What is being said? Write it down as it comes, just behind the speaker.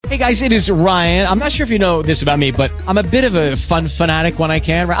Hey guys, it is Ryan. I'm not sure if you know this about me, but I'm a bit of a fun fanatic when I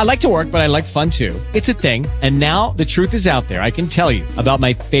can. I like to work, but I like fun too. It's a thing. And now the truth is out there. I can tell you about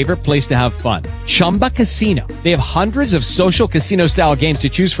my favorite place to have fun. Chumba Casino. They have hundreds of social casino style games to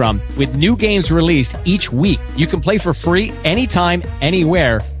choose from with new games released each week. You can play for free anytime,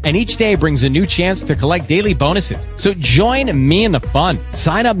 anywhere. And each day brings a new chance to collect daily bonuses. So join me in the fun.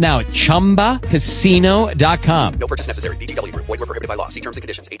 Sign up now at ChumbaCasino.com. No purchase necessary. VGW Group. Void where prohibited by law. See terms and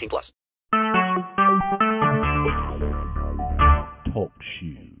conditions. 18+. Talk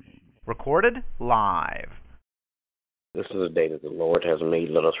shoes. Recorded live. This is a day that the Lord has made.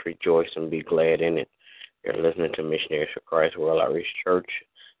 Let us rejoice and be glad in it. You're listening to Missionaries for Christ World Outreach Church,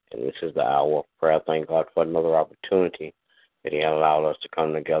 and this is the hour of prayer. Thank God for another opportunity that He allowed us to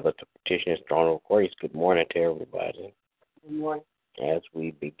come together to petition His throne of grace. Good morning to everybody. Good morning. As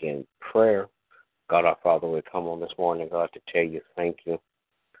we begin prayer, God our Father, we come on this morning, God, to tell you thank you.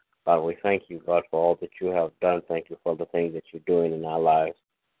 God, we thank you, God, for all that you have done. Thank you for the things that you're doing in our lives.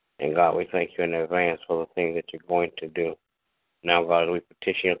 And, God, we thank you in advance for the things that you're going to do. Now, God, as we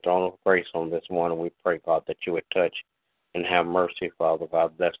petition your throne of grace on this morning, we pray, God, that you would touch and have mercy, Father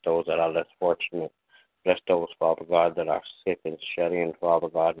God. Bless those that are less fortunate. Bless those, Father God, that are sick and shut in, Father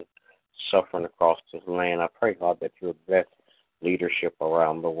God, and suffering across this land. I pray, God, that you would bless leadership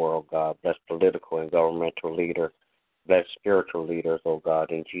around the world, God. Bless political and governmental leaders. Bless spiritual leaders, oh God,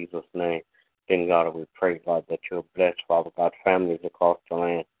 in Jesus' name. Then, God, we pray, God, that you would bless, Father God, families across the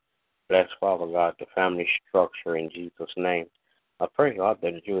land. Bless, Father God, the family structure in Jesus' name. I pray, God,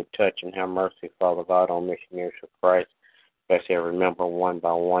 that you would touch and have mercy, Father God, on Missionaries for Christ. Bless every member one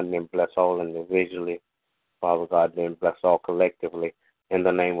by one, then bless all individually, Father God, then bless all collectively. In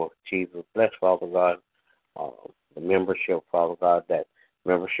the name of Jesus, bless, Father God, the membership, Father God, that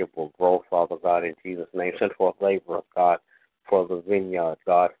membership will grow, Father God, in Jesus' name. Send forth laborers, God, for the vineyard,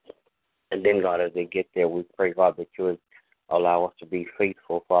 God. And then, God, as they get there, we pray, God, that you would allow us to be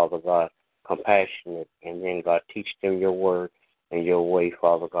faithful, Father God, compassionate, and then, God, teach them your word and your way,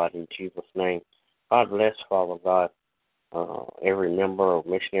 Father God, in Jesus' name. God bless, Father God, every member of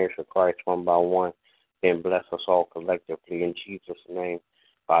Missionaries for Christ one by one. Then bless us all collectively in Jesus' name.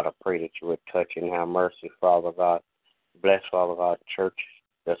 God, I pray that you would touch and have mercy, Father God. Bless, Father God, church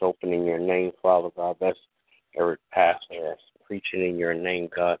that's open in your name, Father God. Bless every pastor that's preaching in your name,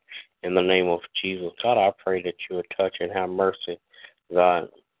 God. In the name of Jesus, God, I pray that you would touch and have mercy, God,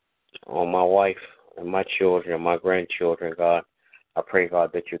 on my wife and my children and my grandchildren, God. I pray,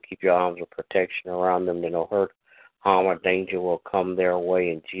 God, that you keep your arms of protection around them, that no hurt, harm, or danger will come their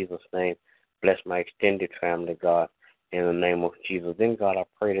way in Jesus' name. Bless my extended family, God, in the name of Jesus. Then, God, I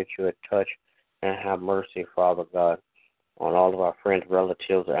pray that you would touch and have mercy, Father God, on all of our friends,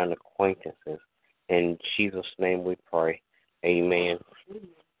 relatives, and acquaintances. In Jesus' name we pray. Amen.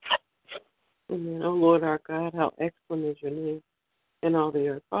 Amen. Oh, Lord our God, how excellent is your name in all the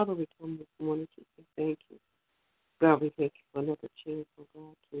earth. Father, we come this morning to say thank you. God, we thank you for another chance, oh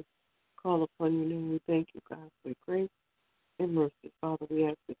God, to call upon your name. We thank you, God, for your grace and mercy. Father, we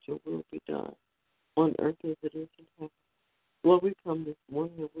ask that your will be done on earth as it is in heaven. Lord, we come this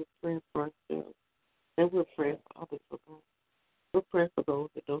morning and we're praying for ourselves and we're praying for others, oh God. We're praying for those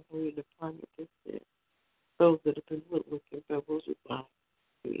that don't know you, the prime of this sin, those that have been hoodwinked and bamboozled by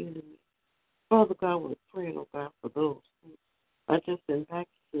the enemy. Father God, we're praying, oh God, for those who are just in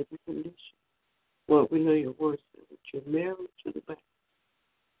backslidden condition. Lord, we know your word says that you're married to the back.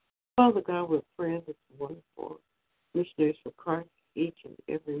 Father God, we're praying this morning for Missionaries for Christ, each and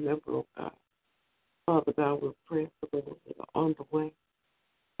every member, oh God. Father God, we're praying for those that are on the way.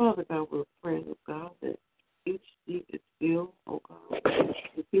 Father God, we're praying, oh God, that each seat is filled, oh God,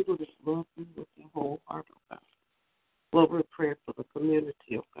 the people that love you with their whole heart, oh God. Lord, we're praying for the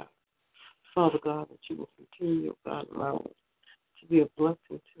community, oh God. Father God, that you will continue, oh God, allow us to be a blessing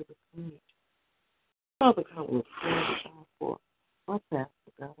to the community. Father God, we're praying, oh God, for our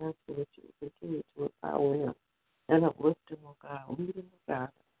pastor, God. I ask that you will continue to empower him and uplift him, oh God, lead him, oh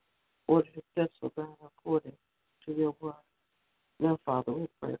God, order his steps, oh God, according to your word. Now, Father, we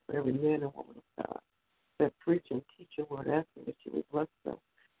pray for every man and woman of God that preach and teach your word, asking that you would bless them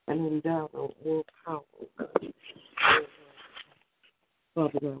and endow them with more power, oh God.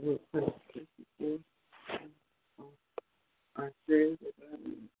 Father God, we pray for our sins, oh God,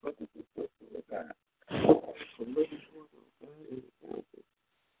 and brothers and sisters, oh God. For living water, oh God, in the council.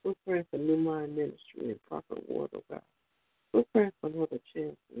 We're praying for New Mind Ministry and Prophet Ward, oh God. We're praying for another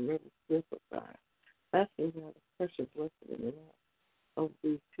chance and another Smith, oh God. Asking God a special blessing in the life of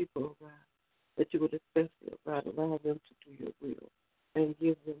these people, oh God, that you would especially, oh God, allow them to do your will and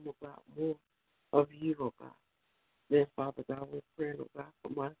give them, oh God, more of you, oh God. Then, Father God, we're praying, oh God, for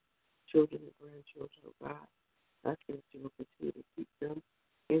my children and grandchildren, oh God. I ask that you will continue to keep them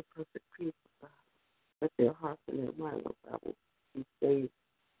in perfect peace, oh God. That their hearts and their minds, oh God, will be stayed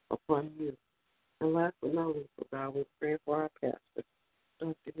upon you. And last but not least, oh God, we're praying for our pastor,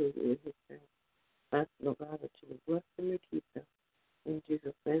 Dr. Hilliard and his family. Asking, oh God, that you will bless them and keep them. In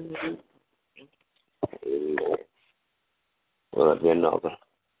Jesus' name, we pray. Amen. Will there be another?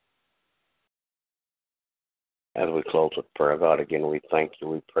 As we close with prayer, God, again, we thank you,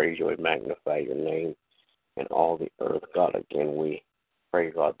 we praise you, we magnify your name and all the earth. God, again, we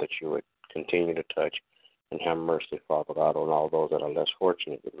pray, God, that you would continue to touch and have mercy, Father God, on all those that are less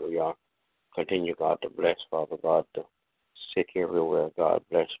fortunate than we are. Continue, God, to bless, Father God, the sick everywhere, God.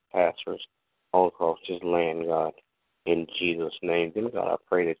 Bless pastors all across this land, God, in Jesus' name. Then, God, I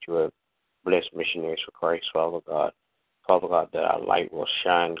pray that you would bless missionaries for Christ, Father God. Father God, that our light will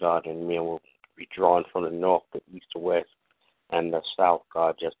shine, God, and men will be drawn from the north, the east, the west, and the south,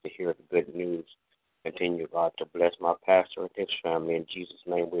 God, just to hear the good news. Continue, God, to bless my pastor and his family. In Jesus'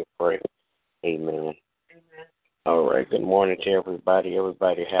 name we pray. Amen. Amen. All right. Good morning to everybody.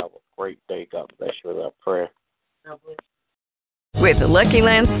 Everybody have a great day. God bless you with our prayer. God bless. With the Lucky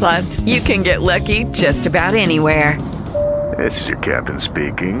Land Slots, you can get lucky just about anywhere. This is your captain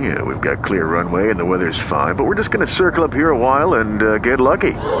speaking. We've got clear runway and the weather's fine, but we're just going to circle up here a while and get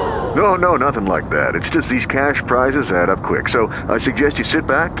lucky. No, nothing like that. It's just these cash prizes add up quick. So I suggest you sit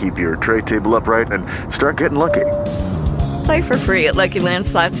back, keep your tray table upright, and start getting lucky. Play for free at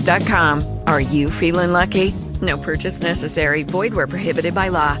LuckyLandSlots.com. Are you feeling lucky? No purchase necessary. Void where prohibited by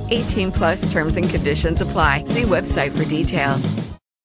law. 18+ terms and conditions apply. See website for details.